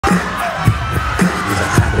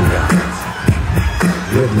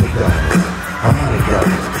rhythmic dogs, harmonic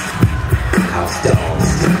dogs, house dogs,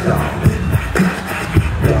 stick dogs,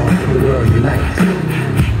 dogs of the world unite,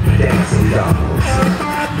 dancing dogs.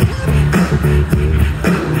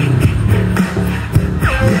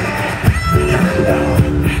 Yeah,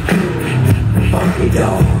 funky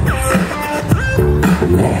dogs,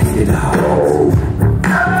 nasty dogs.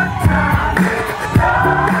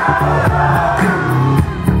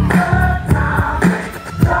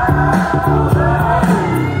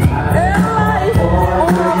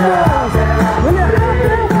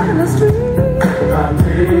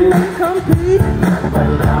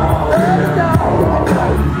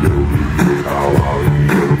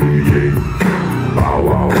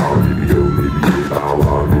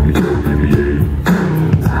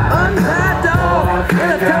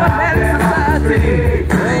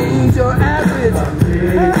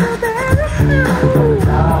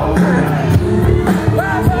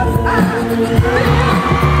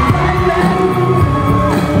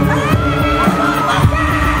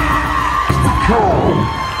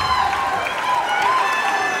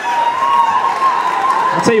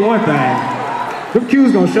 I'll tell you one thing, them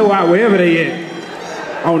Q's gonna show out wherever they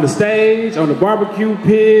at. On the stage, on the barbecue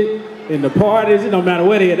pit, in the parties, it don't matter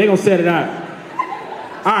where they at, they gonna set it out.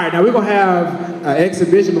 All right, now we're gonna have an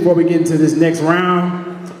exhibition before we get into this next round.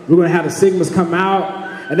 We're gonna have the Sigmas come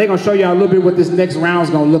out, and they're gonna show y'all a little bit what this next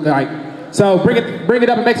round's gonna look like. So bring it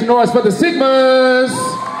up and make some noise for the Sigmas!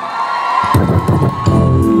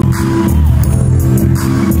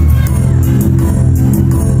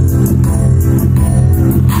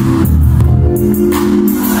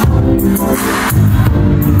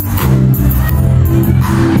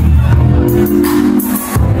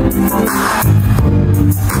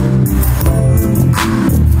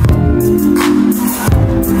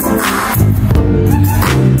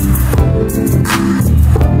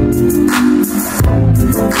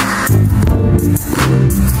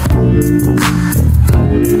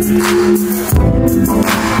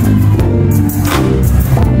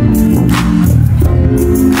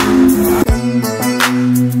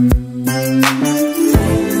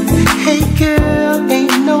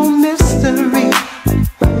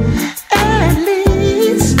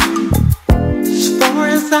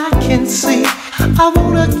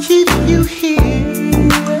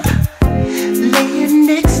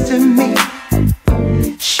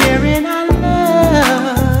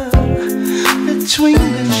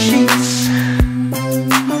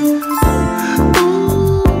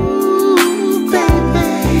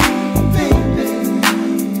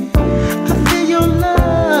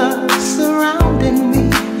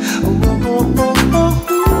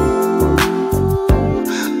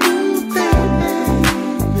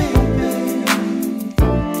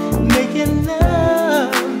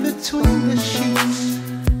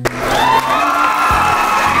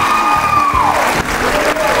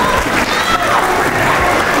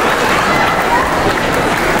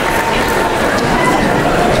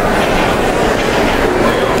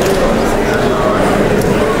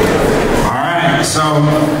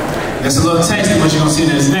 That's a little taste of what you're gonna see in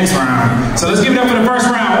this next round. So let's give it up for the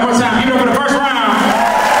first round. One more time, give it up for the first round.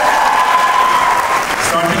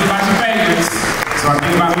 Start thinking about your favorites. Start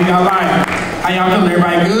thinking about who y'all like. How y'all feeling?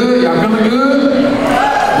 Everybody good? Y'all feeling good?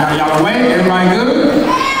 Y'all awake? Everybody good?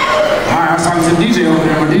 Alright, I was talking to the DJ over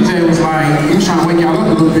there. My DJ was like, he was trying to wake y'all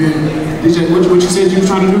up a little bit. DJ, what you said you were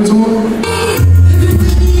trying to do to him?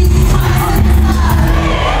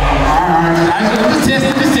 Alright, just test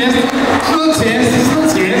it. Just a little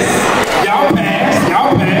test. Y'all pass.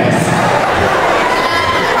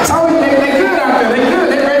 I told you they good out there. They good.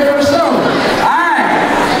 They ready for the show. Alright.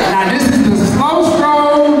 Now this is the slow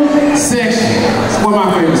stroll section. It's one of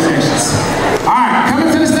my favorite sections. Alright, coming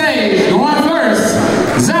to the stage. Going first.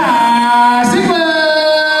 Phi Sigma.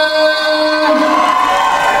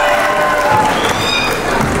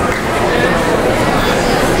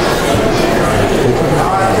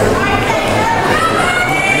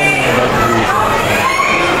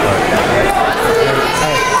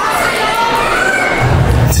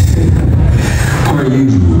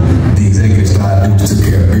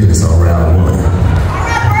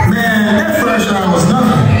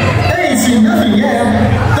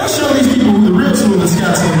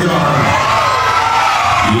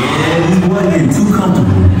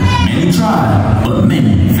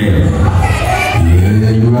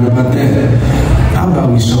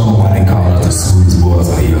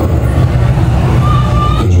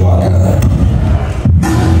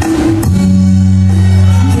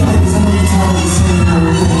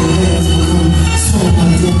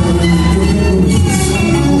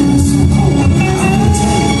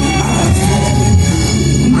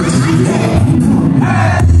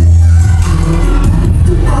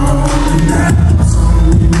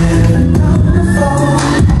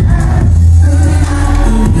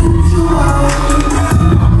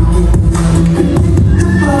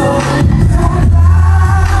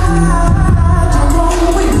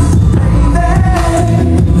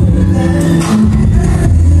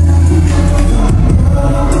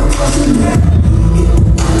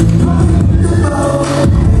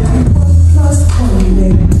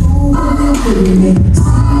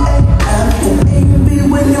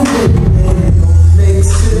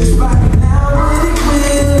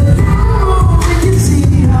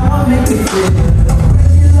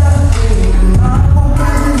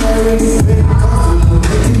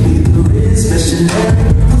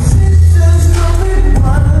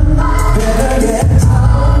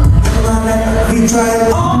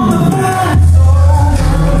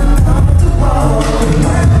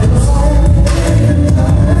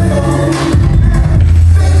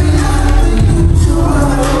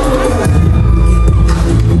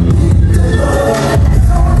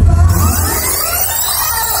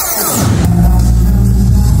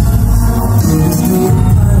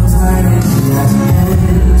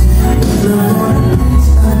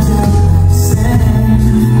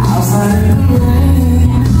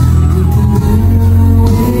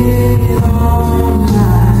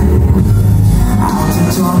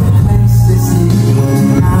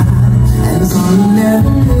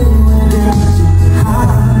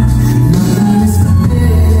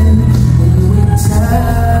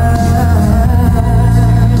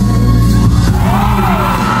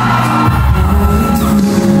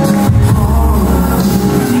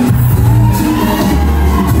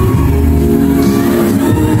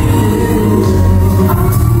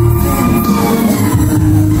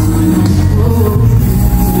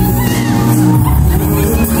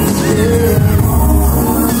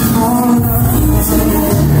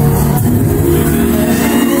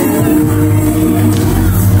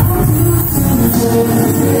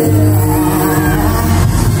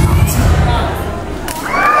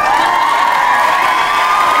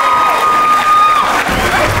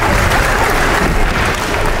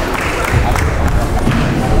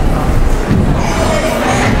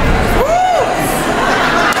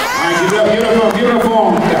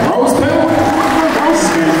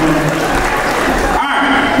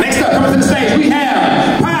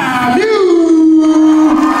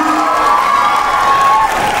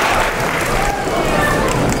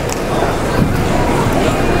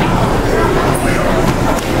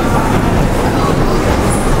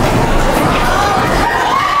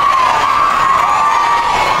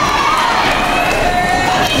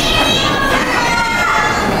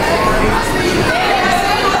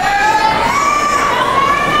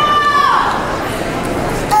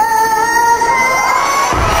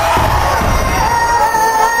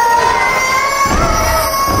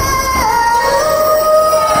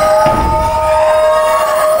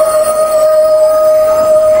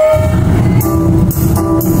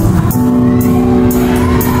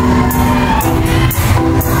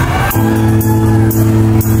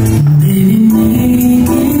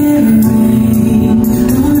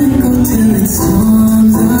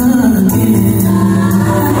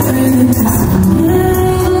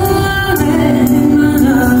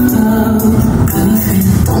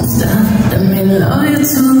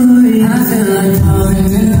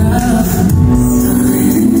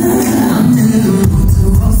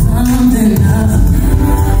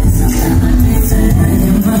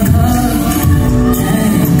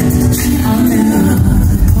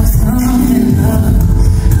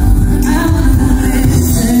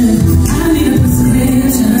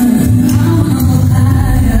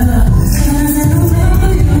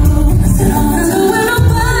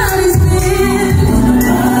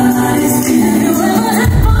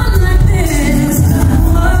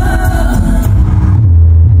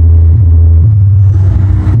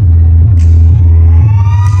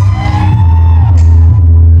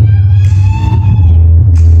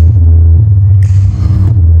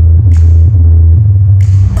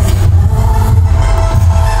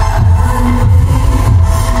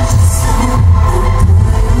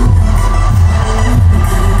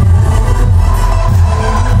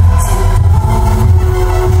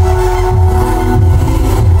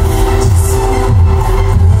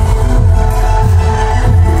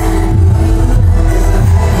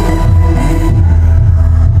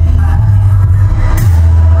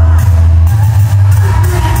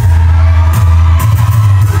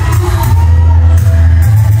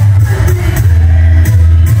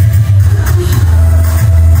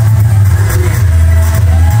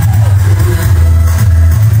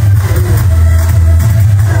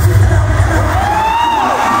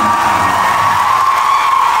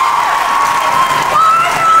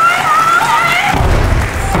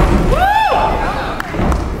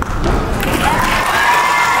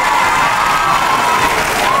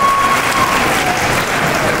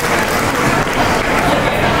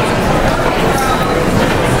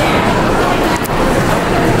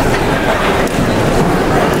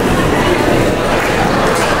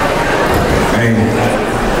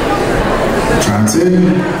 I tell you.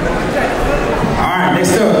 All right,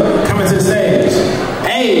 next up, coming to the stage,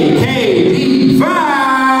 AKB5.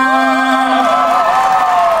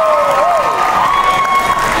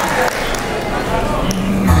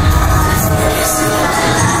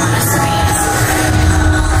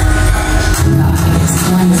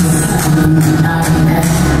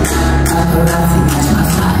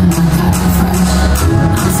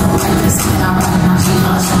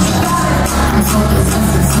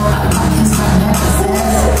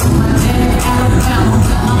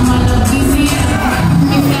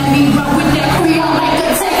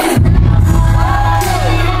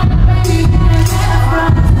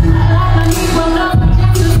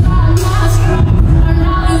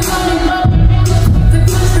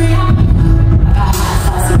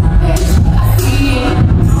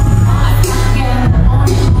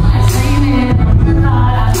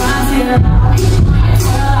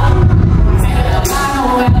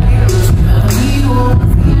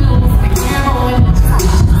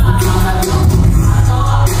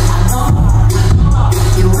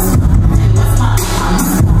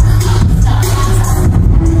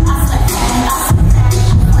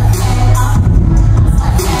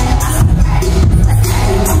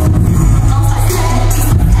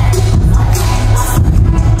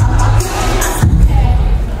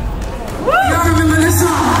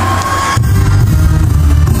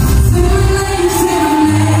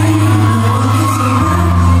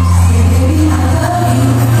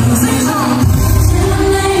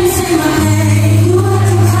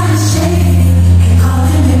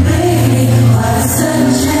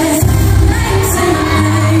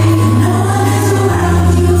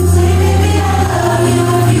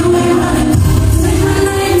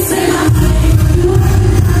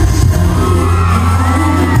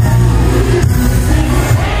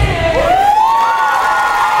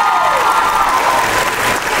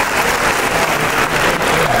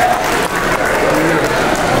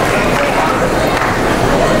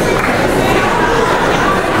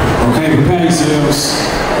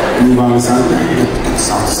 Move on inside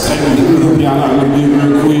the stage. Help y'all out a little bit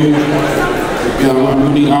real quick. Y'all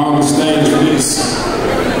need all the stage for this.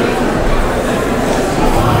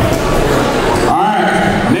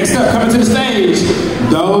 Alright, next up, coming to the stage,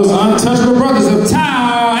 those untouchable brothers of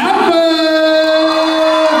Tau Alpha.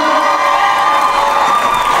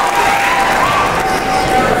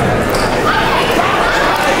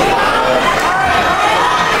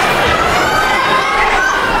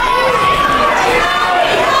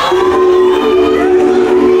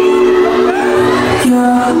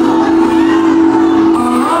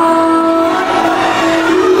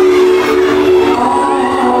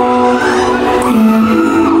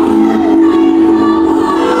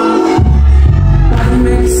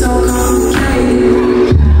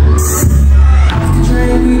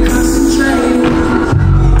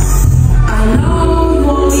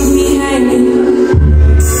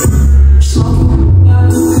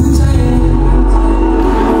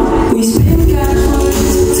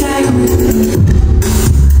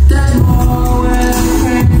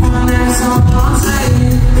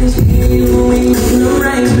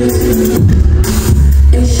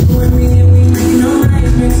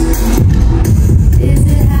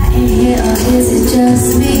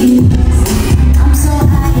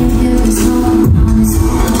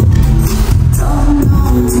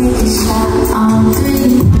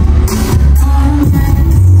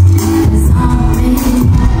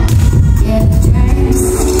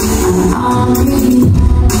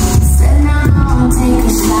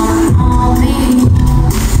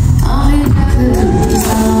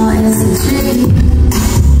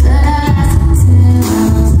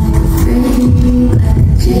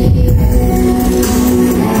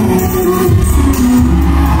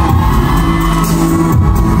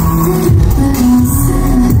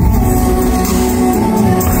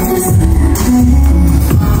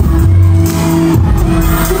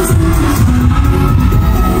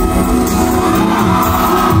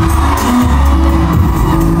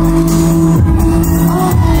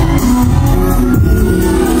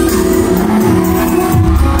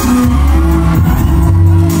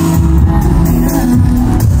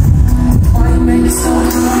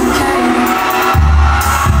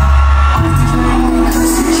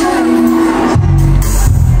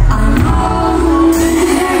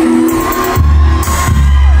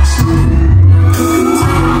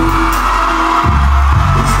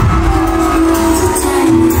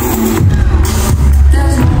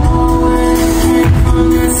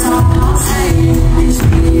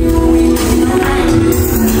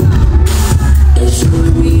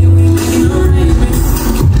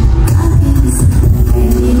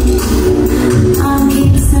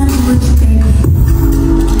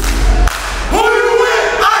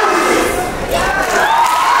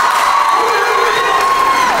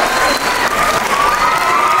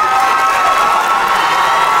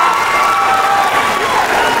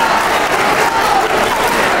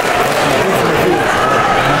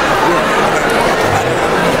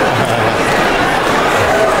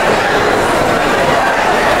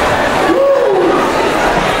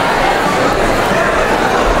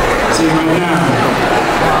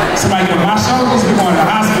 somebody get on my shoulders, we're going to the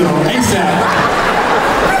hospital ASAP.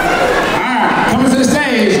 All right, coming to the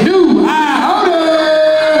stage, new Iota.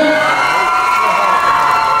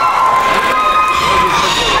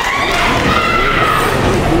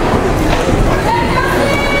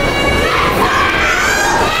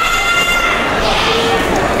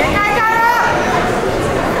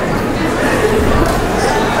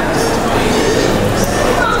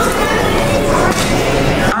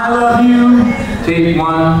 I love you. Take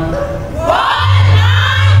one.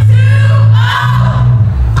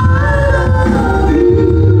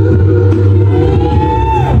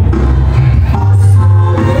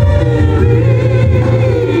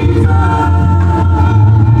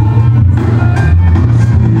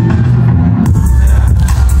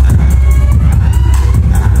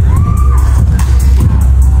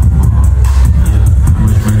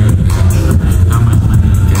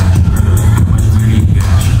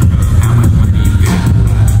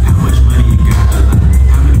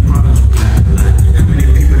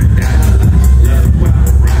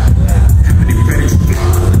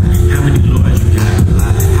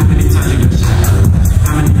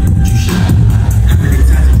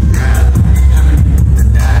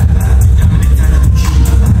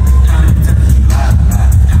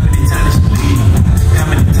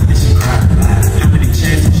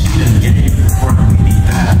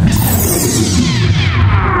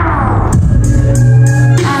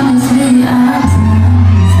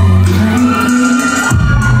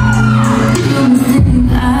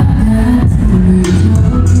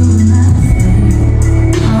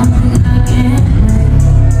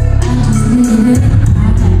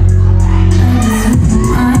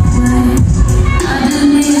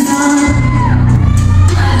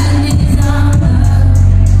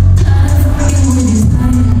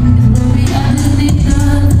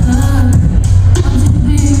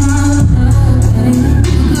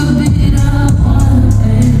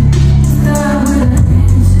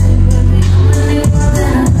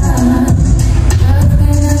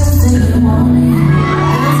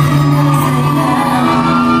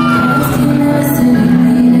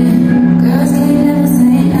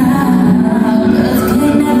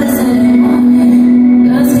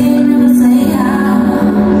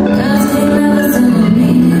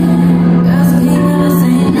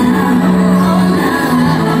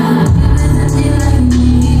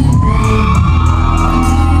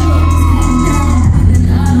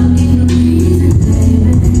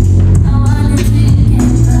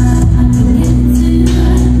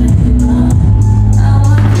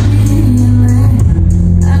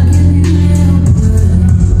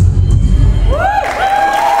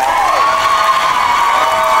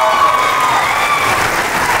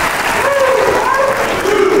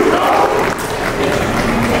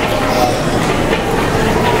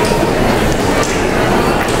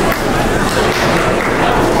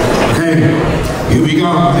 Here we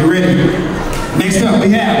go. They ready? Next up, we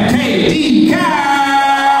have KD Kyle.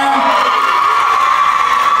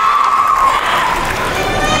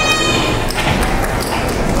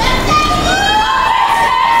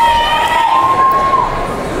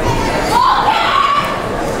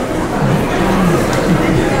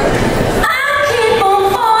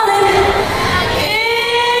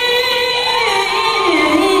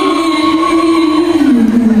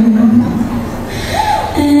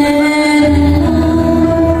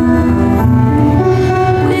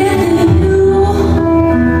 With you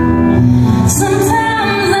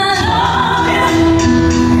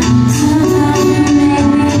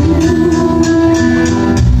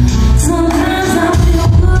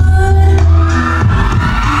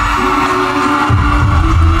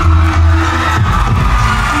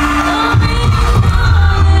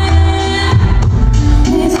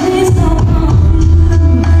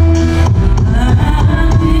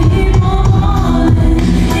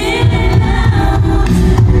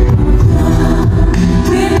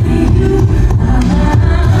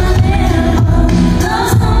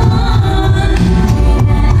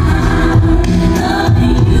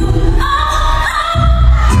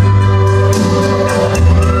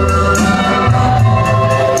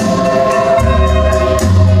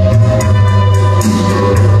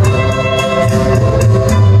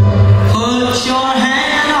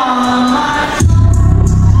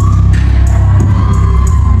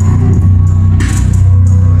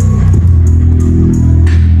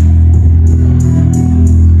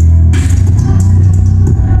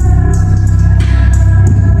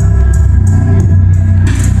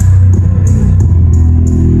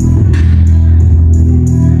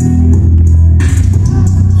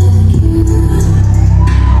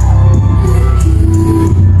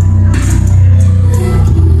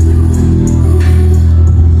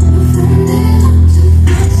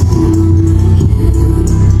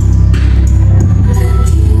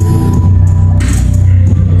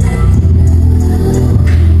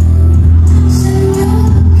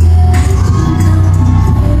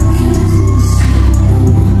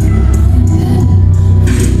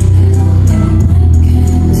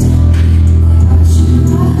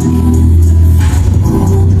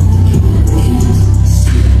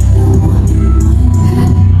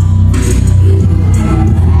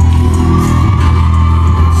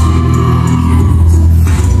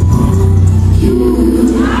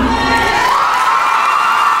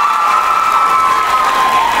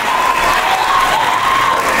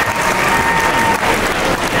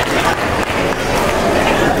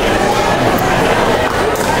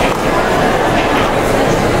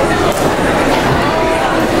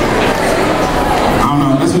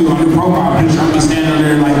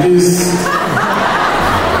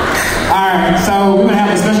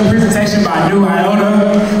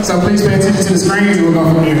So please pay attention to the screens and we'll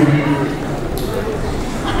go from here.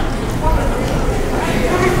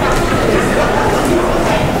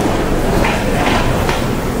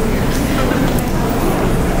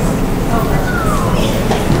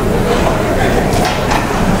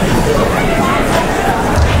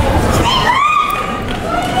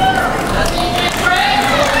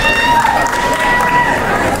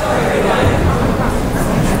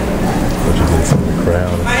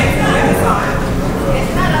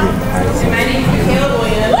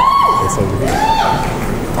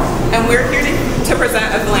 And we're here to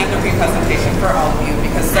present a philanthropy presentation for all of you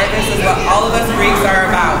because service is what all of us Greeks are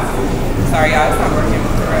about. Sorry, y'all, it's not working.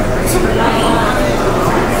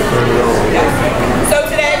 So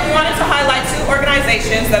today we wanted to highlight two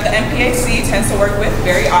organizations that the NPHC tends to work with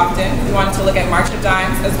very often. We wanted to look at March of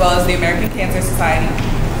Dimes as well as the American Cancer Society.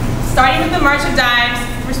 Starting with the March of Dimes,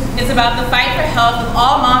 it's about the fight for health of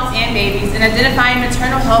all moms and babies and identifying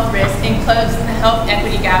maternal health risks and closing the health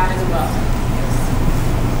equity gap as well.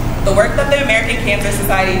 The work that the American Cancer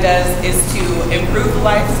Society does is to improve the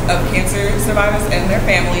lives of cancer survivors and their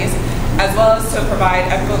families, as well as to provide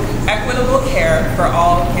equitable care for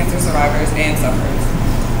all cancer survivors and sufferers.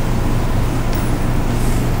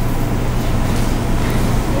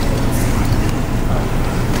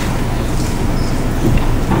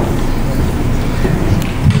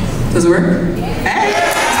 Does it work? Hey!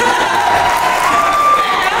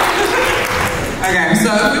 Okay,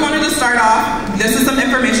 so if we wanted to start off, this is some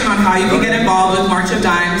information on how you can get involved with March of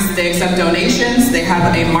Dimes. They accept donations. They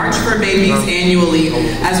have a March for Babies annually,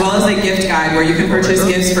 as well as a gift guide where you can purchase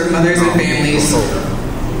gifts for mothers and families.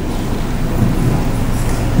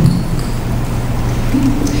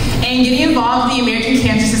 And getting involved with the American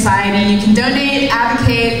Cancer Society, you can donate,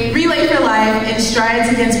 advocate, relay for life, and Strides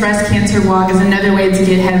Against Breast Cancer Walk is another way to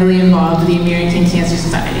get heavily involved with the American Cancer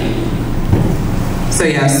Society. So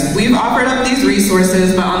yes, we've offered up these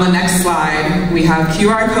resources, but on the next slide, we have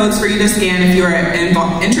QR codes for you to scan if you are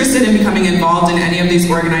interested in becoming involved in any of these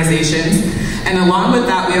organizations. And along with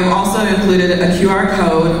that, we have also included a QR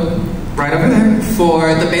code right over there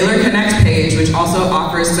for the Baylor Connect page, which also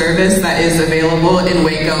offers service that is available in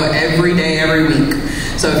Waco every day, every week.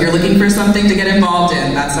 So if you're looking for something to get involved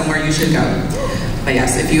in, that's somewhere you should go. But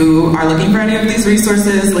yes, if you are looking for any of these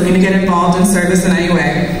resources, looking to get involved in service in any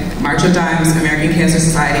way, March of Dimes, American Cancer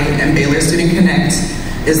Society, and Baylor Student Connect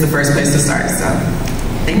is the first place to start. So,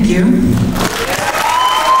 thank you.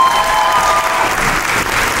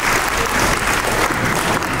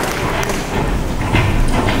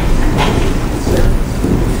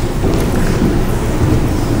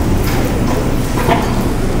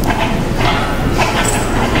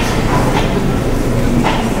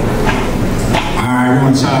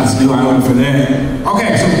 Shots do I look for that.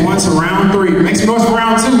 Okay, so we went to round 3. Make some noise for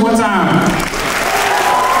round 2 one time.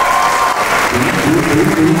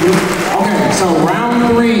 Okay, so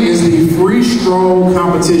round 3 is the free stroll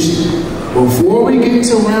competition. Before we get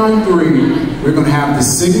to round 3, we're going to have the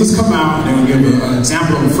Sigmas come out and they're going to give an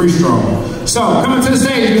example of a free stroll. So, coming to the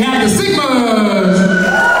stage, we have the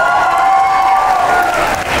Sigmas!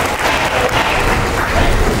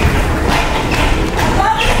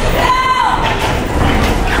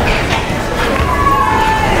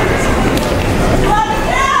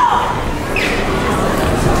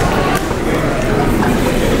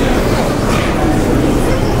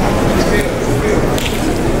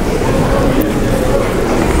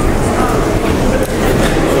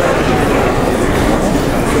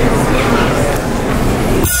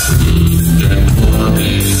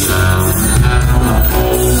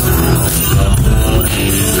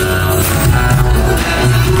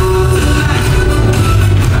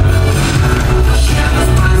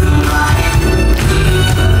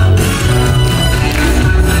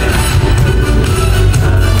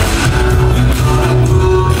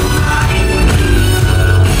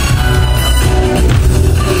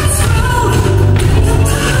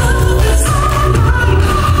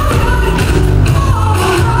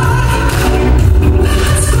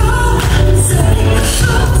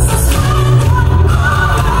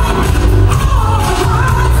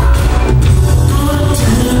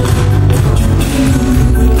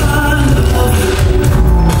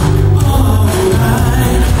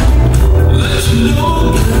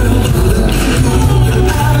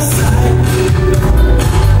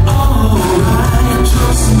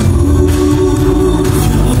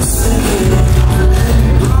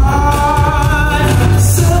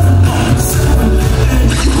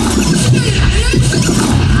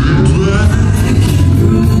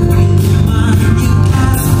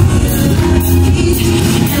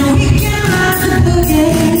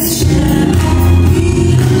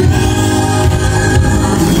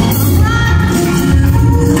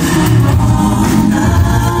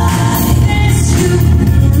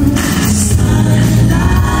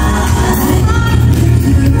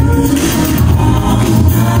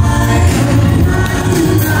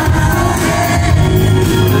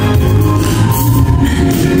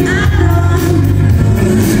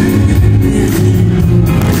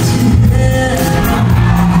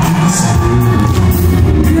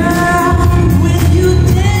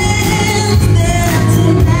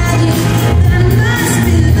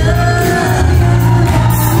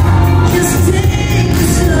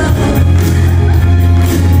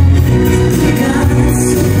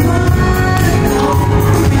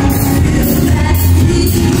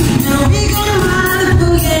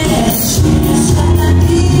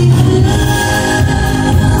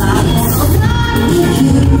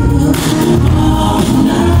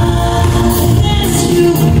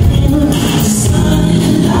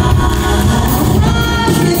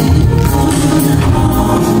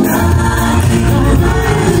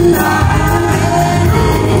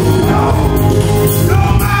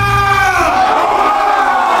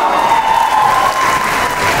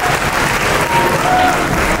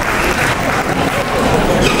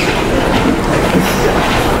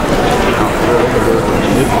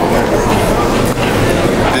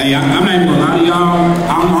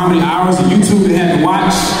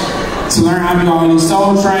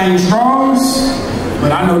 Soul Train straws,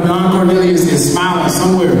 but I know Don Cornelius is smiling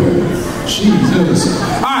somewhere. Jesus.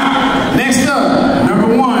 All right, next up,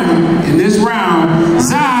 number 1 in this round,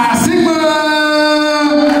 Phi Sigma.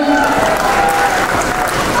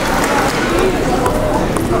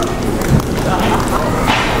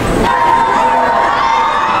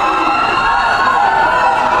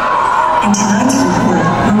 In tonight's report,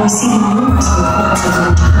 we're receiving numerous reports of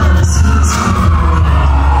nocturnal students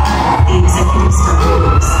the executive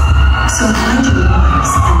stories. So hide your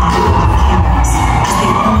wives and put on cameras, as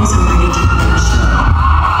they always are ready to do their show.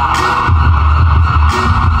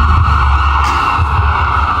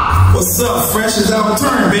 What's up, fresh is our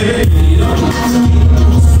turn, baby.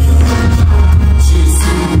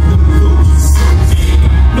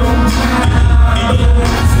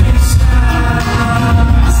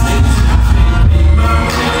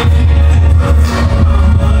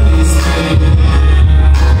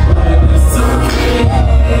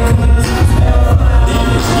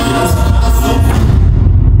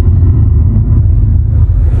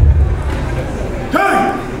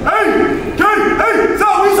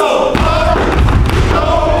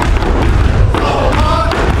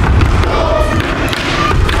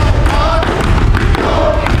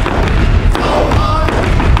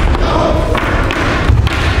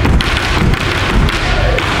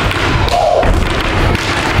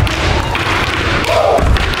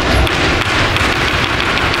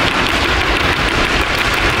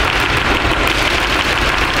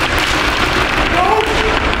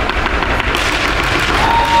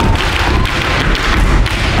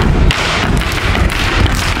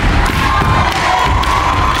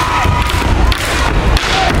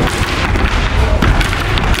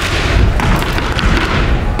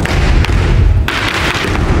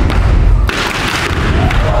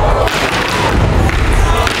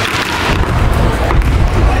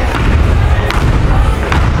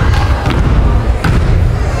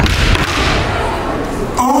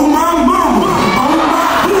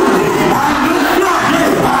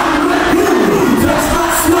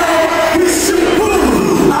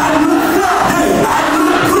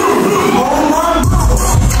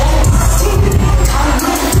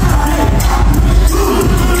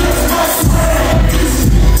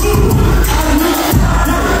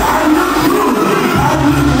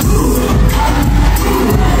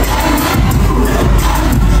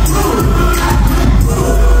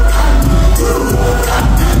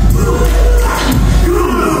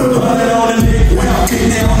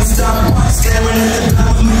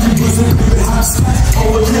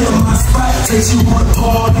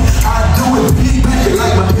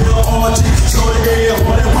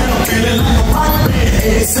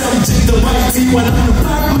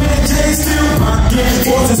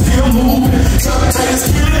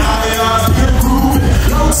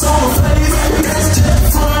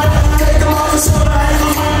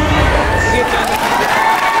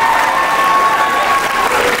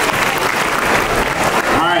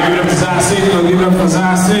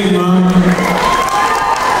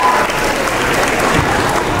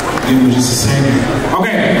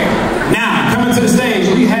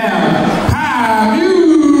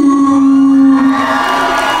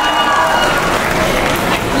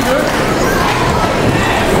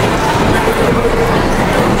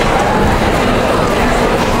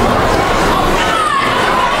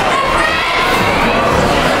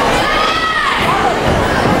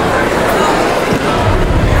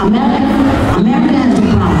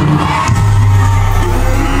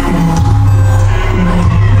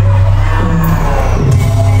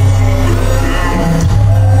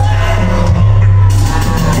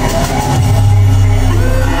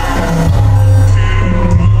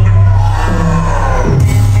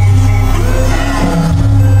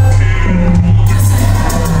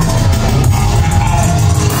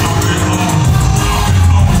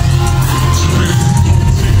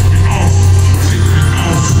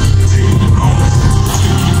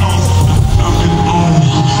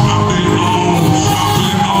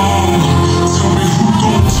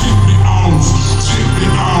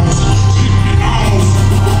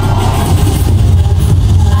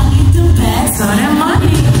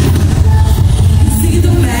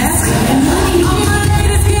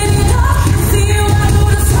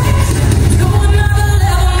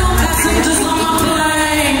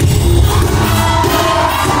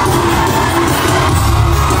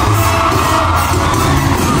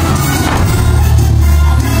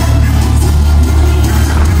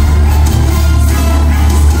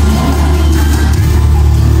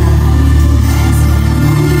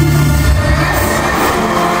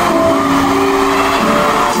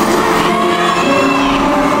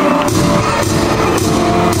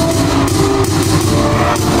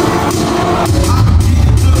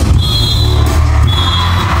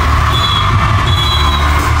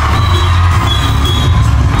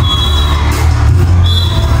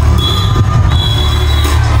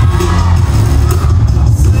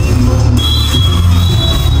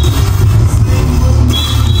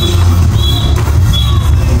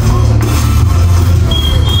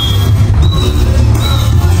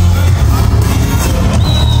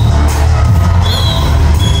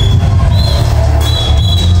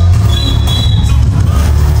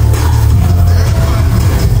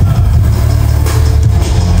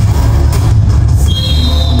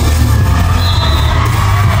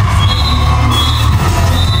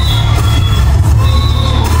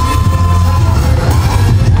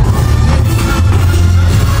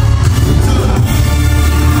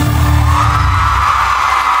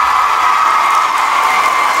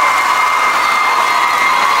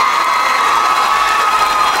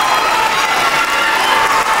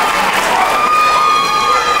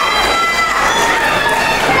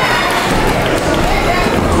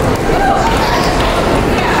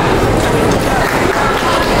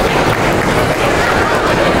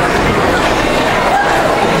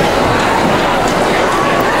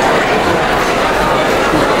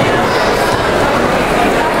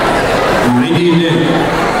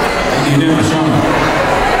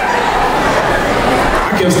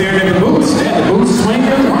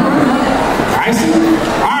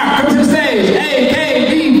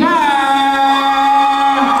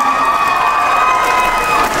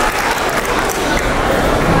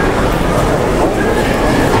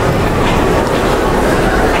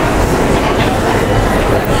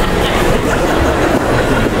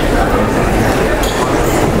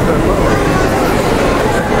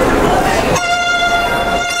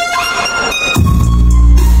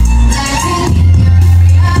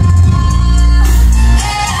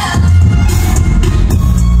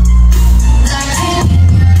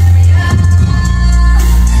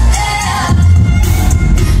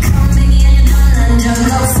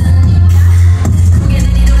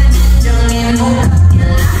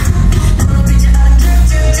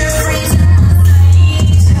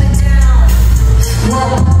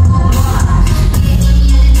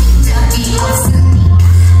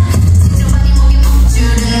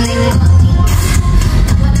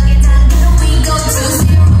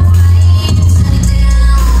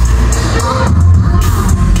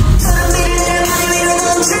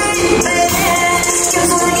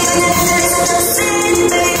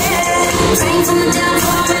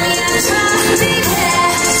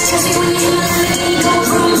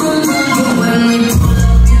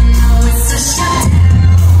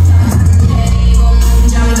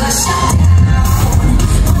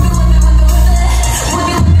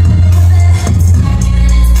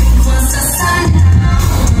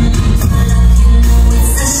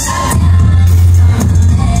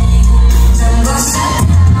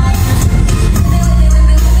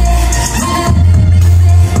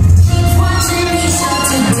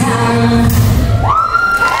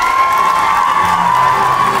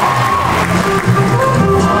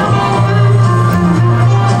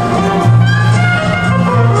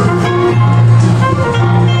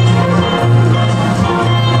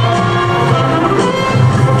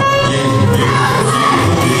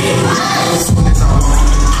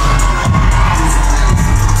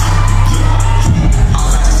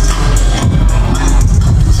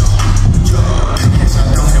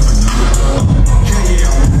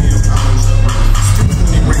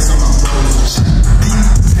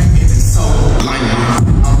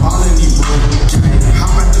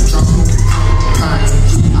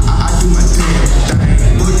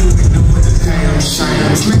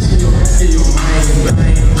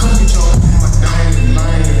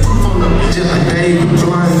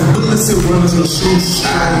 blind. Bullets and runners, no shoes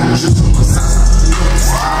shine. Just on my side.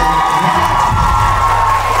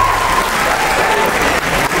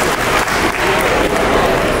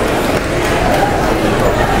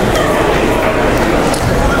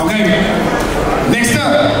 Next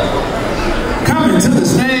up, coming to the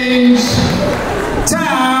stage,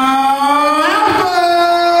 Tau Alpha!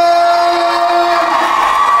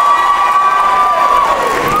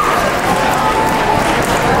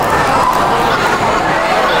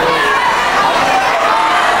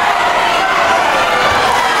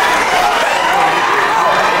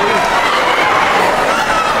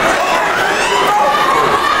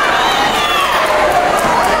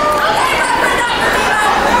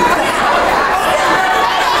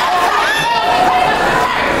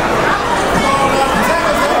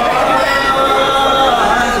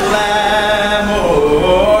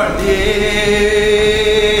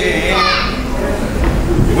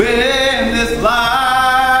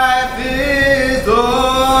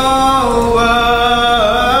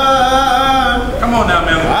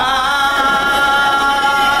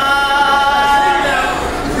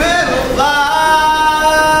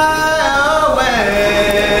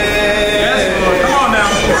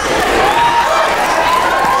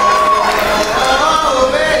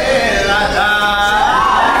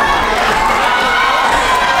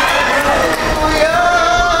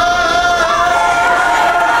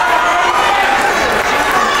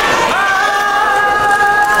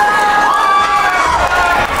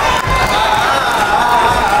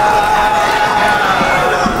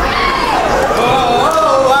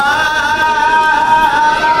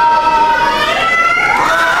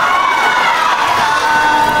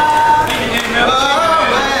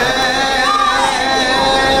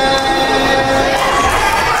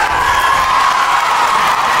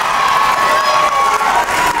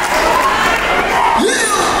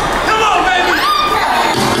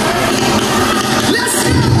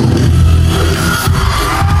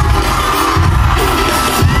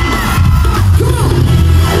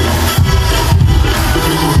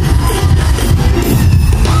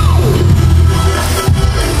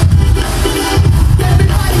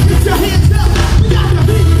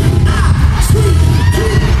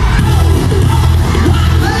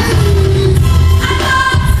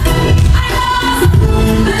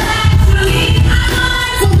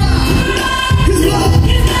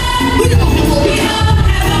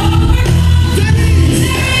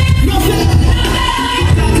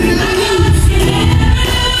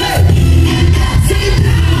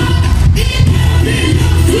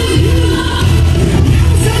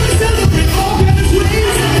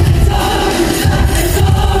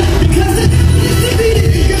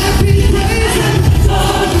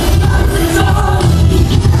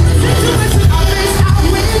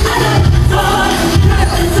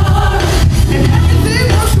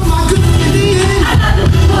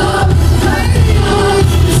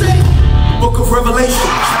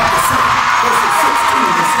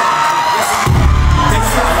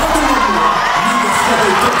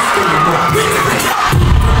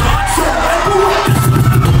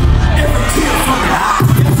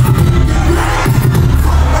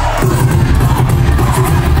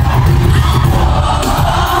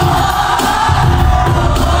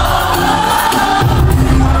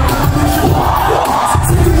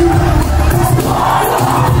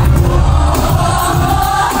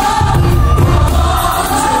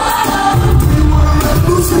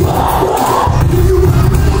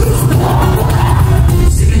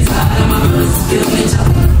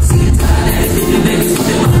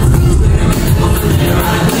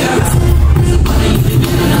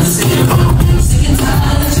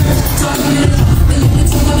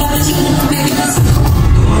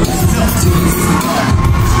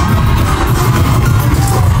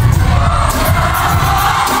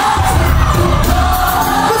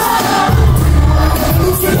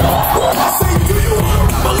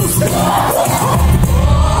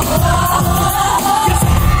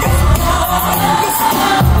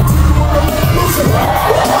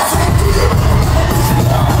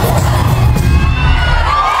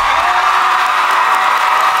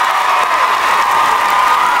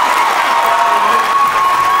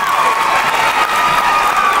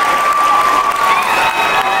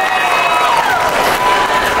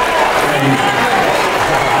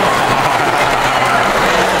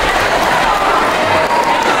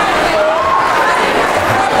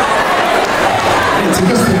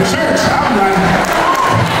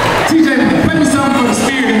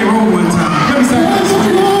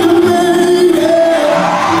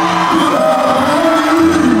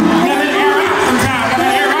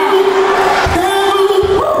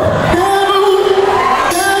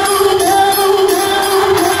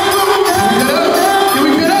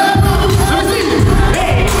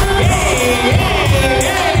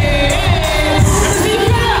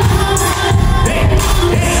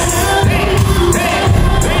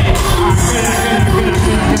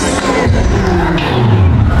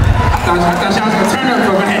 thought y'all was gonna turn up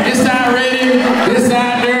for me. I had this side ready, this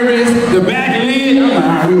side nervous, the back lead. I'm like, all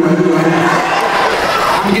right, we went.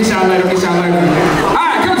 I'm gonna get y'all later, All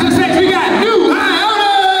right, come to the stage, we got new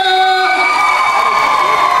Iona!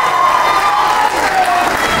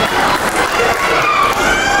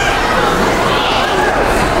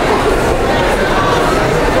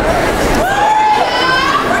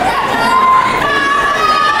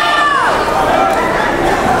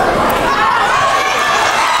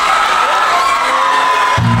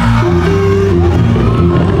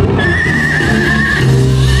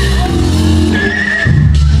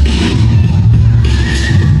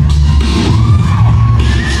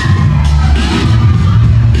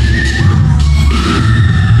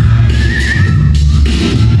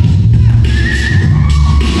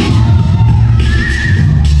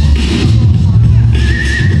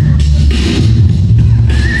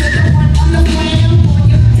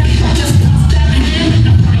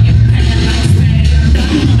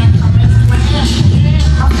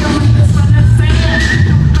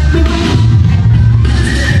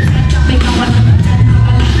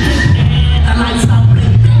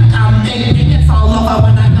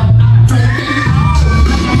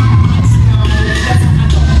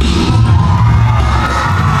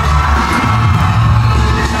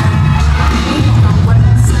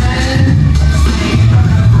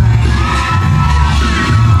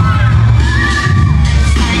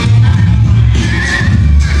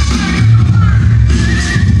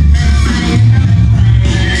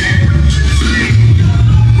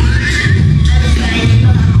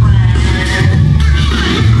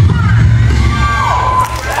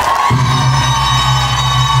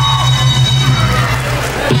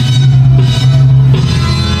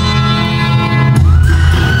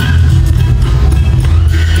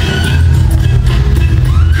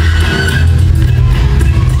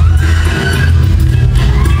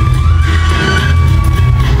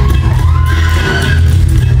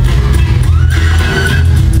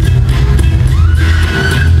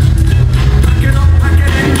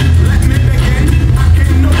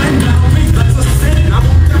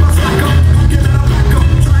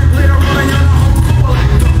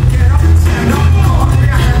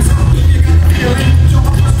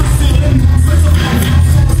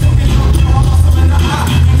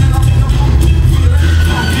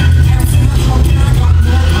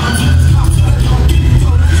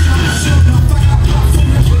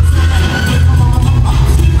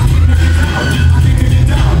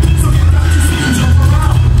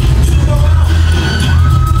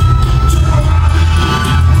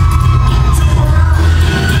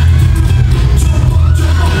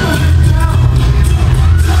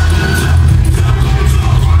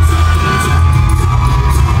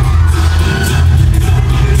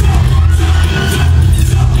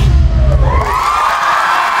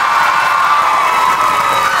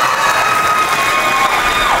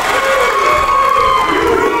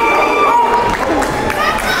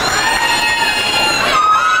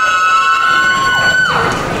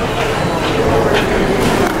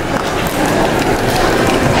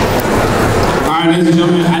 Ladies and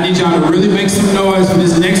gentlemen, I need y'all to really make some noise for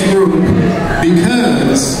this next group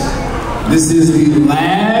because this is the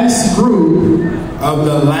last group of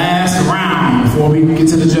the last round before we get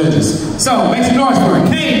to the judges. So make some noise for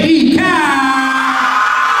it. K-E-K!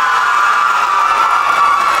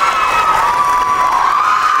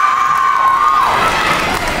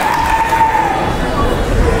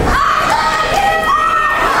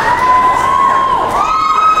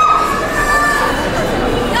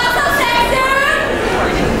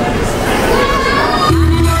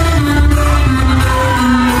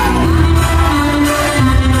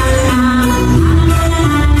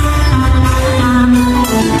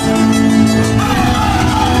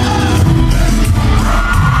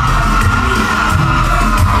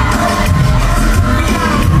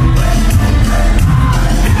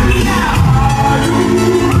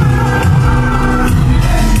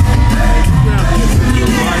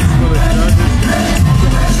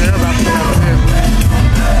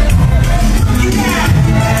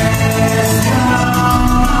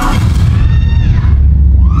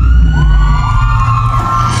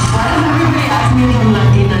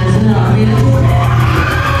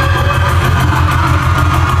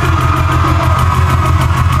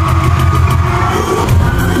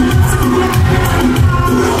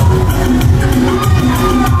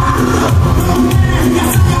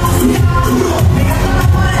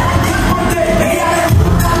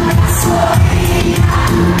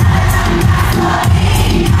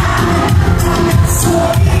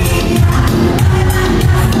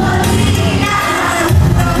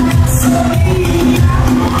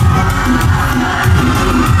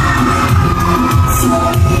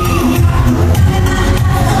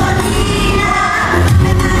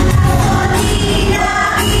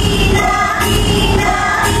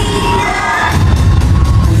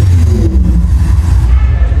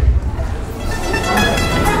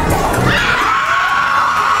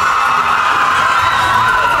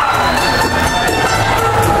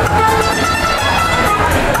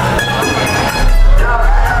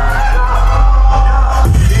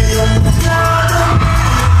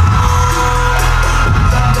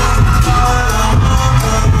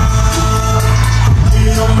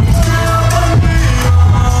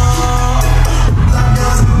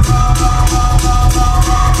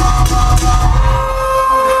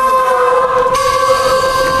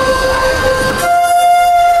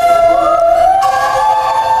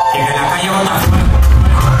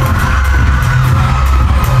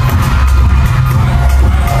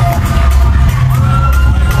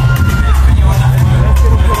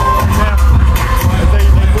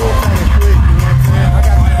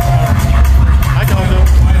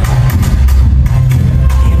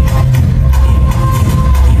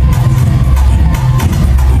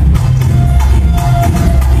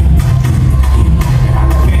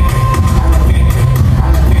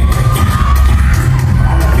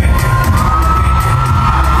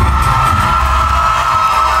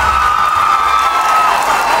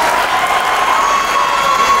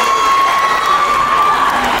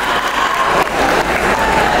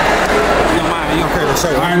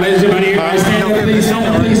 right, ladies and gentlemen, everybody stand up, please stand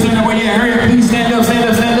up, please stand up. Well, yeah, hurry up, please stand up, stand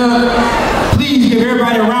up, stand up. Please give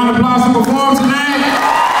everybody a round of applause to perform tonight.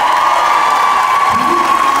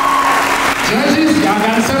 Judges, y'all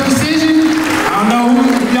got a certain decision. I don't know who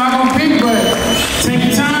y'all gonna pick, but take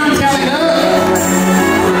your time, tally it up.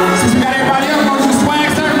 Since we got everybody up, go to the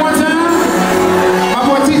swag circle one time. My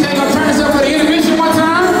boy TJ gonna turn us up for the intermission one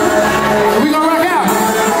time. And we gonna rock out.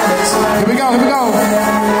 Here we go, here we go.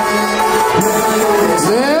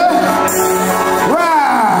 Left,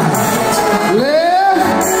 right,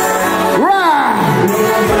 left, right,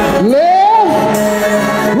 left,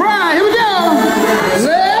 right. Here we go.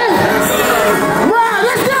 Left, right.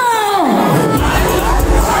 Let's go.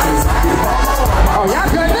 Oh, y'all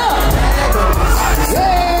cutting up. Yeah,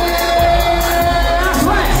 I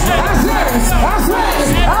swear, I swear, I swear,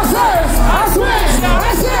 I swear, I swear,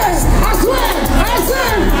 I swear, I swear, I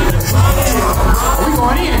swear. We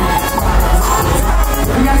going in.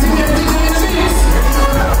 We got to get everything in the mix.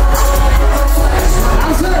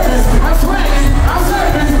 I'm serving, I'm sweating, I'm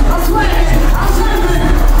serving, I'm sweating, I'm serving.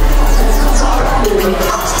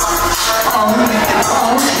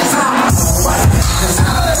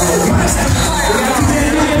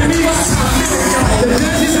 The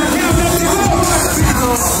judges are counting up the votes.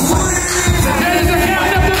 The judges are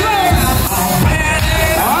counting up the votes.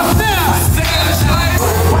 Oh, snap.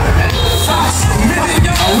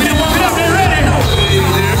 Oh, we didn't walk it up, they're ready.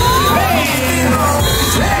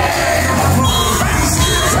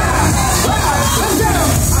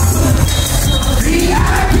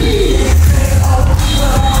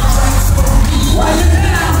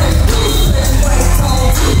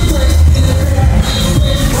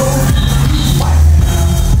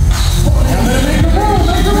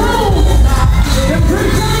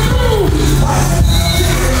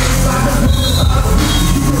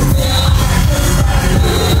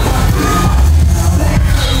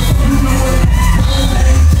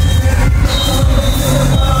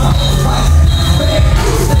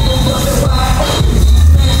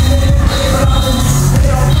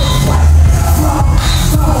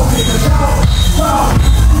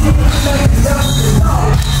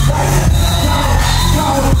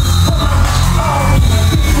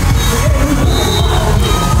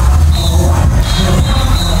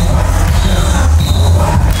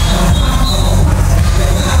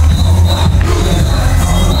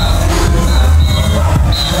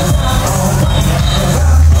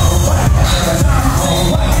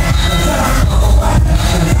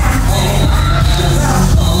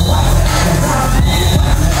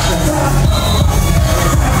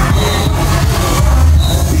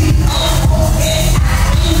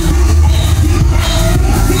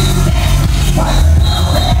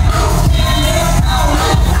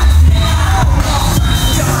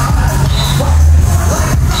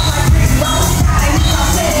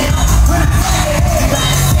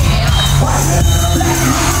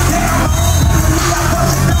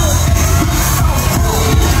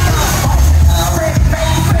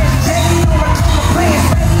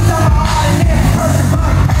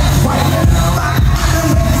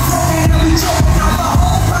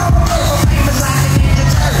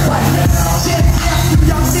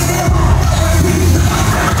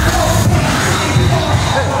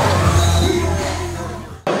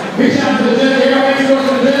 Big shout out to the judge. Everybody goes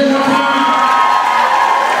to the judge one time.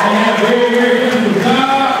 They have a very, very difficult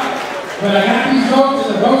job. But I got these votes,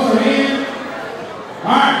 and the votes are in.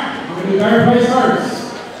 Alright, we're going to do third place first.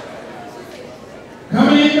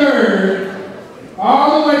 Coming in third, all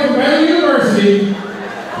the way from Baylor University,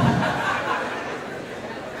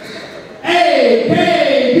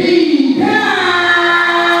 AKB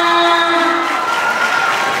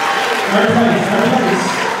Third place, third place.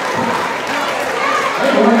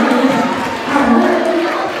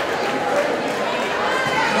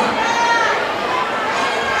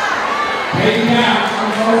 Pay down.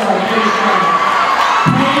 I'm so sorry. Pay down.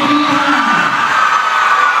 Pay down.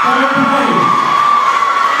 Third place.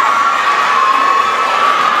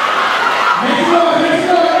 Next door, next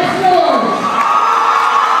door, next door.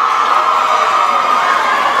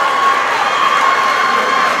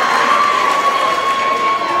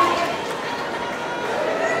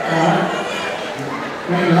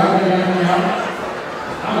 Bring it up, bring it up, bring it up.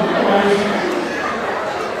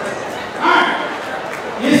 Alright.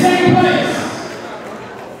 In second place.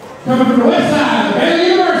 Coming from the west side of Baylor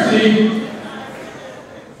University,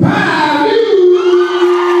 Phi Beta.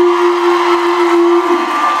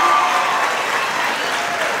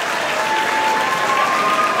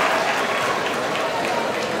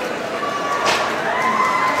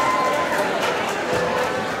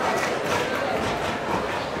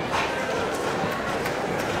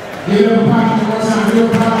 Give it up a pocket one more time. real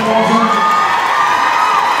proud of all time.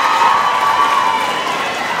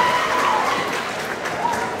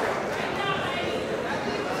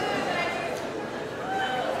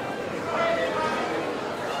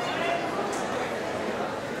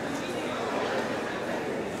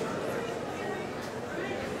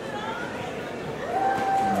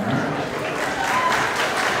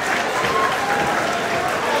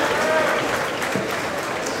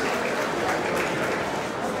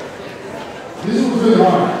 This was really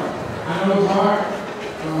hard. I know it's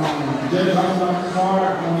hard. Jay talks about it's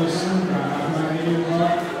hard. I'm going to assume. I'm not going to it was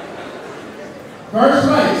hard. First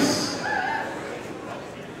place.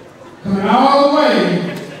 Coming all